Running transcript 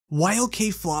While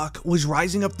K-Flock was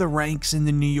rising up the ranks in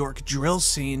the New York drill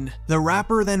scene, the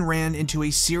rapper then ran into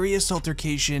a serious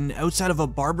altercation outside of a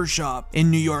barbershop in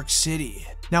New York City.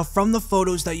 Now, from the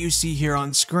photos that you see here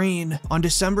on screen, on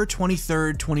December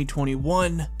 23rd,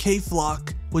 2021,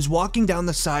 K-Flock was walking down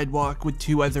the sidewalk with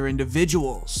two other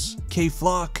individuals.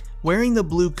 K-Flock, wearing the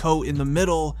blue coat in the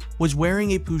middle, was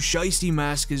wearing a Pusheisty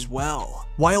mask as well.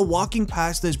 While walking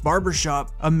past this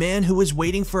barbershop, a man who was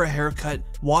waiting for a haircut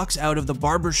walks out of the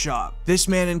barbershop. This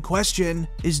man in question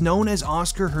is known as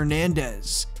Oscar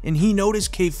Hernandez, and he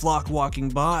noticed K-Flock walking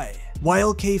by.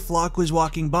 While K-Flock was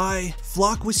walking by,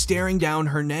 Flock was staring down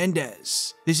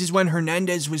Hernandez. This is when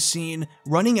Hernandez was seen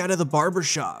running out of the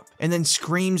barbershop and then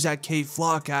screams at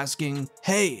K-Flock asking,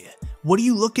 "Hey, what are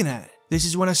you looking at?" This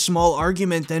is when a small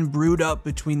argument then brewed up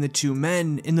between the two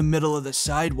men in the middle of the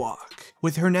sidewalk.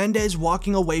 With Hernandez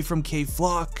walking away from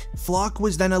K-Flock, Flock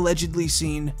was then allegedly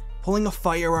seen pulling a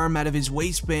firearm out of his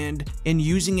waistband and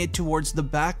using it towards the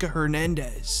back of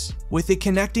Hernandez. With it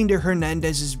connecting to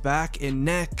Hernandez's back and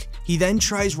neck, he then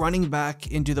tries running back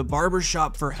into the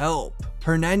barbershop for help.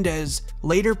 Hernandez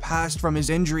later passed from his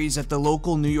injuries at the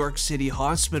local New York City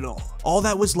hospital. All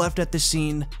that was left at the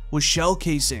scene was shell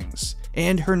casings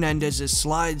and Hernandez's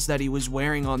slides that he was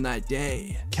wearing on that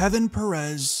day. Kevin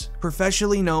Perez,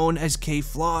 professionally known as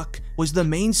K-Flock, was the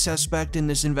main suspect in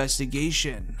this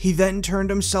investigation. He then turned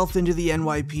himself into the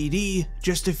NYPD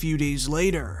just a few days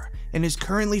later and is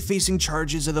currently facing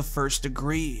charges of the first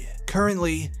degree.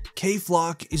 Currently,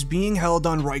 K-Flock is being held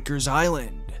on Rikers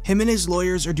Island. Him and his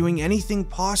lawyers are doing anything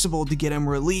possible to get him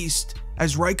released,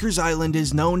 as Rikers Island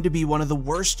is known to be one of the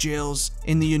worst jails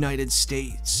in the United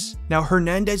States. Now,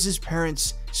 Hernandez's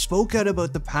parents spoke out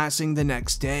about the passing the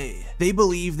next day. They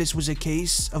believe this was a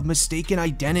case of mistaken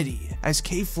identity, as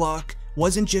K-Flock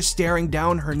wasn't just staring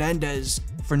down Hernandez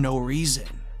for no reason.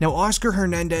 Now, Oscar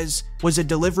Hernandez was a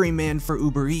delivery man for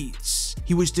Uber Eats.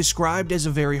 He was described as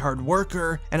a very hard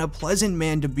worker and a pleasant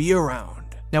man to be around.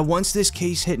 Now, once this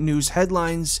case hit news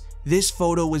headlines, this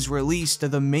photo was released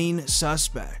of the main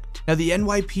suspect. Now, the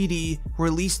NYPD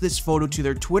released this photo to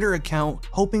their Twitter account,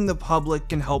 hoping the public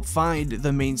can help find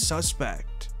the main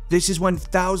suspect. This is when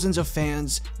thousands of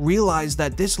fans realized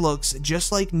that this looks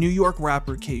just like New York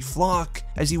rapper K-Flock,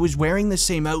 as he was wearing the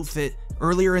same outfit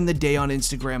earlier in the day on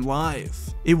Instagram Live.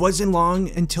 It wasn't long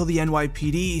until the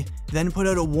NYPD then put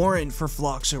out a warrant for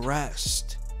Flock's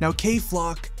arrest. Now,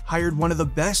 K-Flock hired one of the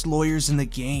best lawyers in the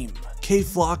game.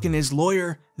 K-Flock and his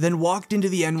lawyer then walked into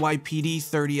the NYPD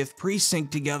 30th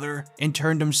precinct together and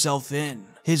turned himself in.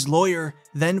 His lawyer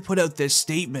then put out this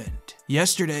statement: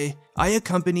 "Yesterday, I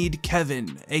accompanied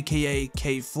Kevin, aka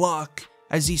K-Flock,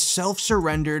 as he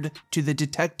self-surrendered to the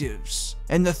detectives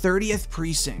and the 30th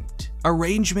precinct.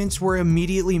 Arrangements were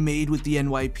immediately made with the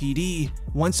NYPD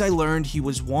once I learned he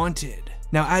was wanted.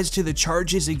 Now, as to the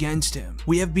charges against him,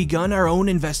 we have begun our own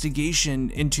investigation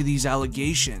into these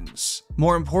allegations.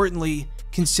 More importantly,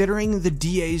 considering the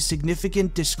DA's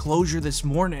significant disclosure this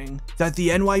morning that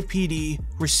the NYPD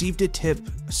received a tip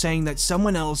saying that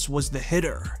someone else was the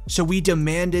hitter, so we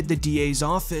demanded the DA's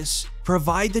office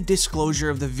provide the disclosure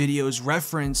of the videos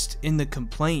referenced in the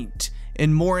complaint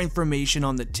and more information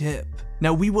on the tip.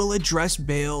 Now, we will address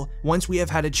bail once we have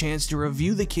had a chance to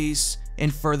review the case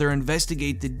and further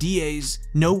investigate the DA's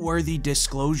noteworthy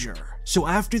disclosure." So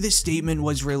after this statement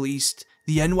was released,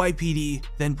 the NYPD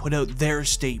then put out their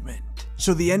statement.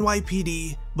 So the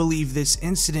NYPD believe this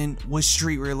incident was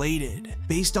street related,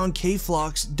 based on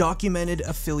K-Flock's documented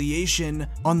affiliation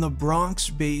on the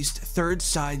Bronx-based Third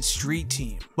Side Street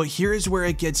team. But here is where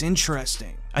it gets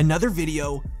interesting. Another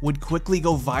video would quickly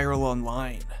go viral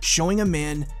online, showing a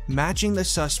man matching the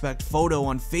suspect photo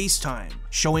on FaceTime,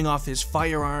 showing off his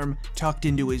firearm tucked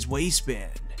into his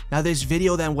waistband. Now, this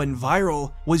video that went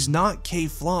viral was not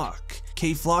K-Flock.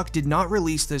 K-Flock did not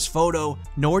release this photo,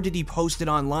 nor did he post it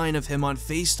online of him on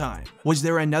FaceTime. Was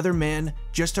there another man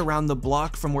just around the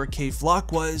block from where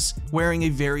K-Flock was, wearing a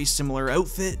very similar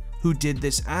outfit, who did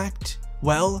this act?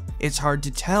 Well, it's hard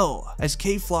to tell, as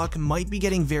K-Flock might be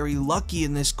getting very lucky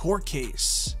in this court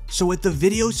case. So with the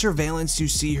video surveillance you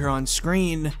see here on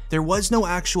screen, there was no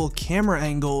actual camera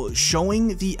angle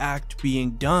showing the act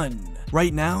being done.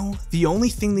 Right now, the only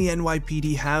thing the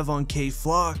NYPD have on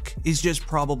K-Flock is just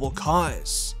probable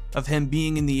cause of him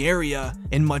being in the area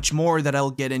and much more that I'll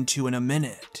get into in a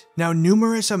minute. Now,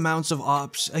 numerous amounts of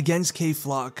ops against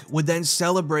K-Flock would then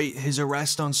celebrate his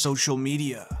arrest on social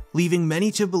media, leaving many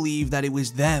to believe that it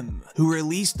was them who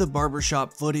released the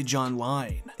barbershop footage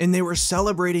online, and they were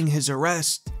celebrating his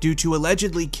arrest due to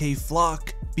allegedly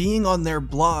K-Flock being on their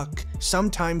block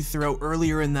sometime throughout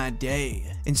earlier in that day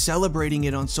and celebrating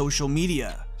it on social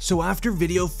media, So after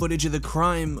video footage of the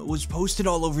crime was posted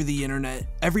all over the internet,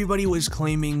 everybody was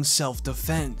claiming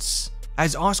self-defense,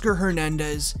 as Oscar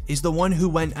Hernandez is the one who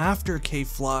went after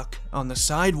K-Flock on the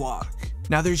sidewalk.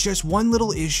 Now there's just one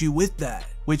little issue with that,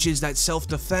 which is that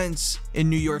self-defense in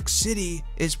New York City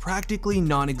is practically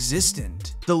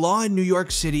non-existent. The law in New York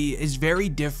City is very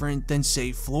different than,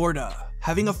 say, Florida.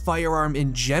 Having a firearm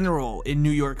in general in New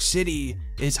York City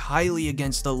is highly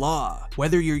against the law,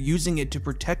 whether you're using it to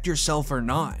protect yourself or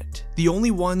not. The only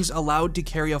ones allowed to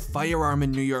carry a firearm in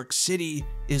New York City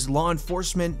is law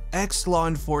enforcement, ex-law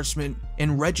enforcement,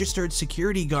 and registered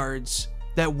security guards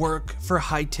that work for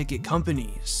high-ticket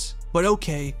companies. But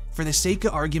okay, for the sake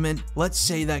of argument, let's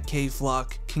say that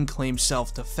K-Flock can claim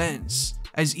self-defense,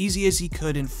 as easy as he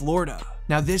could in Florida.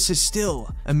 Now this is still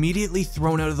immediately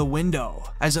thrown out of the window,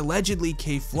 as allegedly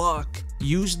K-Flock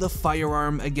used the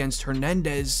firearm against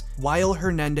Hernandez while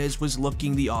Hernandez was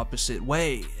looking the opposite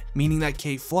way, meaning that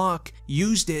K-Flock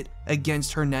used it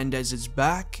against Hernandez's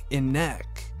back and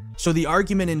neck. So the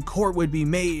argument in court would be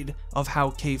made of how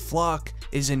K-Flock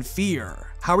is in fear.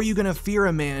 How are you gonna fear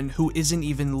a man who isn't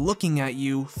even looking at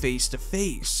you face to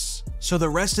face? So the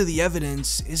rest of the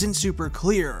evidence isn't super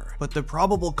clear, but the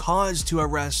probable cause to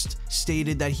arrest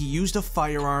stated that he used a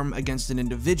firearm against an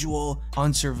individual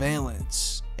on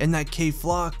surveillance, and that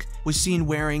K-Flock was seen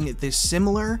wearing this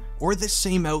similar or the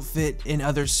same outfit in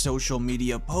other social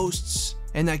media posts,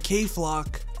 and that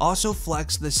K-Flock also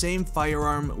flexed the same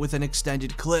firearm with an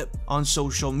extended clip on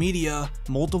social media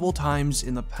multiple times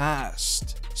in the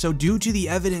past. So due to the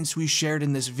evidence we shared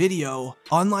in this video,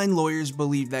 online lawyers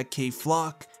believe that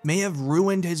K-Flock may have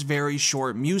ruined his very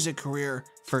short music career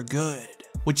for good,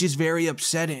 which is very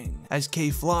upsetting, as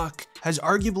K-Flock has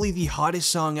arguably the hottest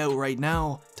song out right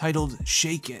now, titled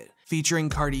Shake It, featuring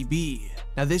Cardi B.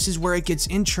 Now this is where it gets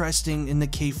interesting in the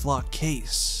K-Flock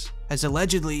case, as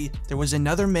allegedly there was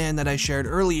another man that I shared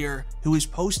earlier who was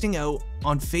posting out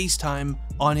on FaceTime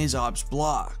on his ops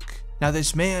block. Now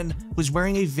this man was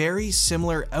wearing a very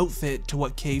similar outfit to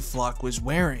what K-Flock was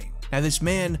wearing. Now this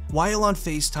man, while on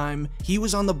FaceTime, he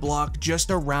was on the block just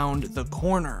around the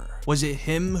corner. Was it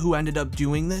him who ended up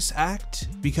doing this act?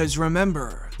 Because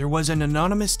remember, there was an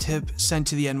anonymous tip sent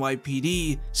to the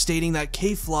NYPD stating that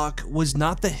K-Flock was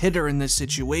not the hitter in this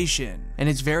situation, and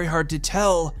it's very hard to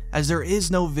tell as there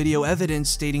is no video evidence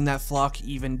stating that Flock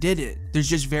even did it. There's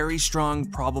just very strong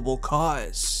probable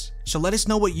cause. So let us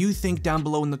know what you think down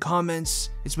below in the comments.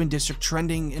 It's been District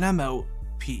Trending, and I'm out.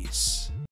 Peace.